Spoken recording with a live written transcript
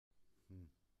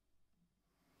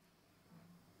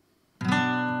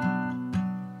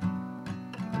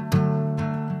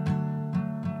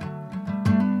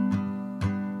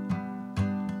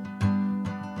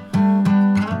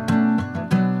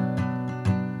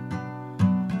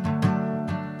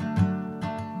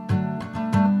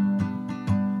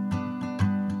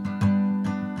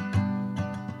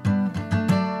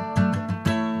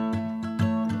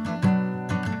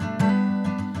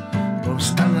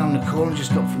calling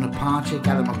just up from the party. I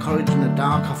gather my courage in the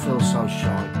dark, I feel so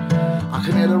shy. I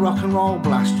can hear the rock and roll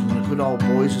blast and the good old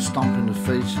boys are stomping the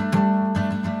feet.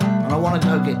 And I want to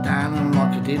go get down on them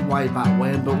like I did way back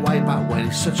when, but way back when,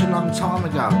 it's such a long time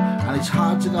ago, and it's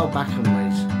hard to go back and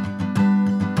meet.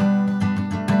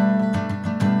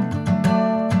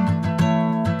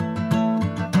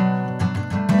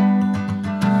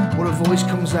 Voice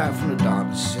comes out from the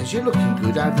darkness, says, "You're looking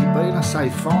good, have you been?" I say,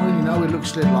 "Fine, you know, he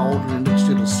looks a little older and he looks a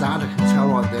little sad." I can tell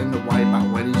right then that way back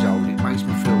when he's old, it makes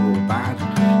me feel real bad.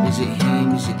 Is it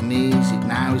him, is it me, is it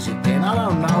now, is it then? I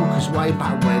don't know, because way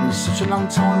back when is such a long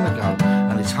time ago,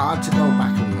 and it's hard to go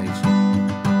back and meet.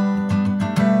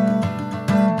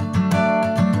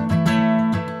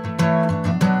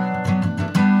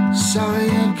 So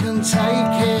you can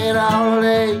take it or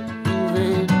leave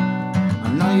it. I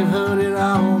know you've heard it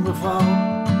all before,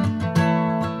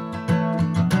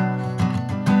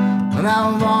 but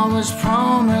I've always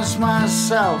promised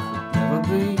myself there'll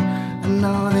never be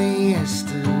another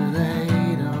yesterday,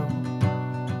 though.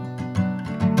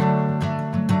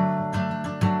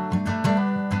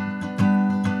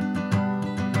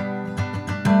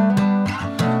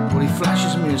 Well, he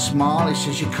flashes me a smile, he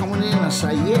says, "You're coming in?" I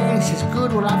say, "Yeah." He says, "Good,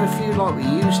 we'll have a few like we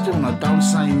used to," and I don't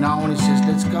say no, and he says,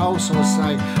 "Let's go." So I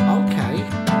say, "Okay."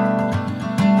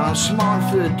 And I'm smiling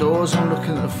through the doors, I'm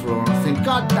looking at the floor, and I think,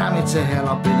 God damn it to hell,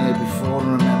 I've been here before,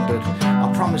 and remembered I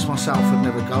promised myself I'd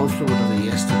never go through another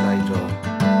yesterday door.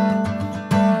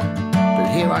 But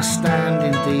here I stand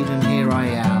indeed, and here I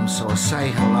am, so I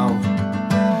say hello.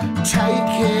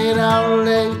 Take it or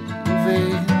leave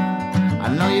it, I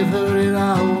know you've heard it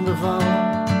all before,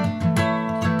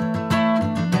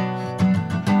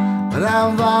 but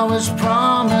I've always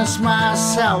promised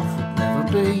myself it'd never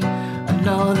be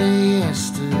another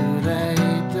yesterday,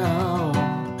 though.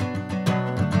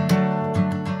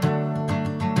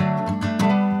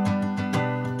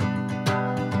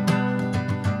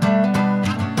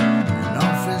 And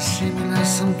often simulate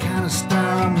some kind of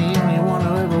star. I'm the only one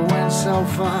who ever went so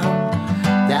far.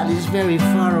 That is very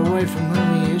far away from who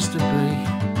we used to be.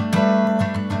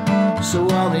 So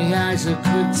all the eyes are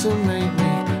quick to meet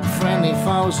me, friendly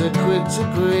foes are quick to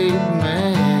greet me.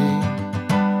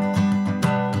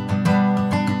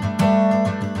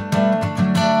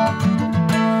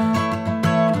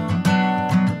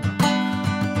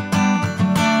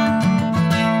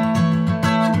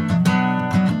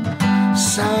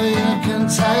 So you can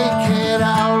take it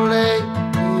or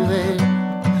leave it,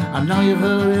 I know you've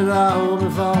heard it all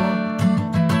before,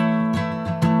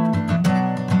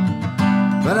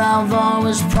 but I've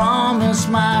always promised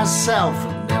myself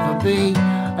it'd never be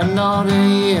another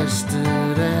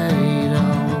yesterday,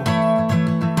 though.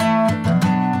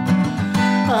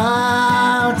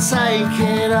 I'll take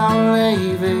it or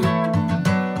leave it,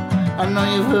 I know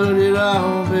you've heard it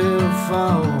all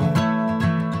before,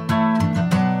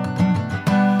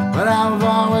 but I've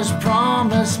always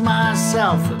promised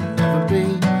myself it'd never be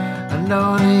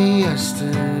another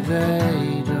yesterday.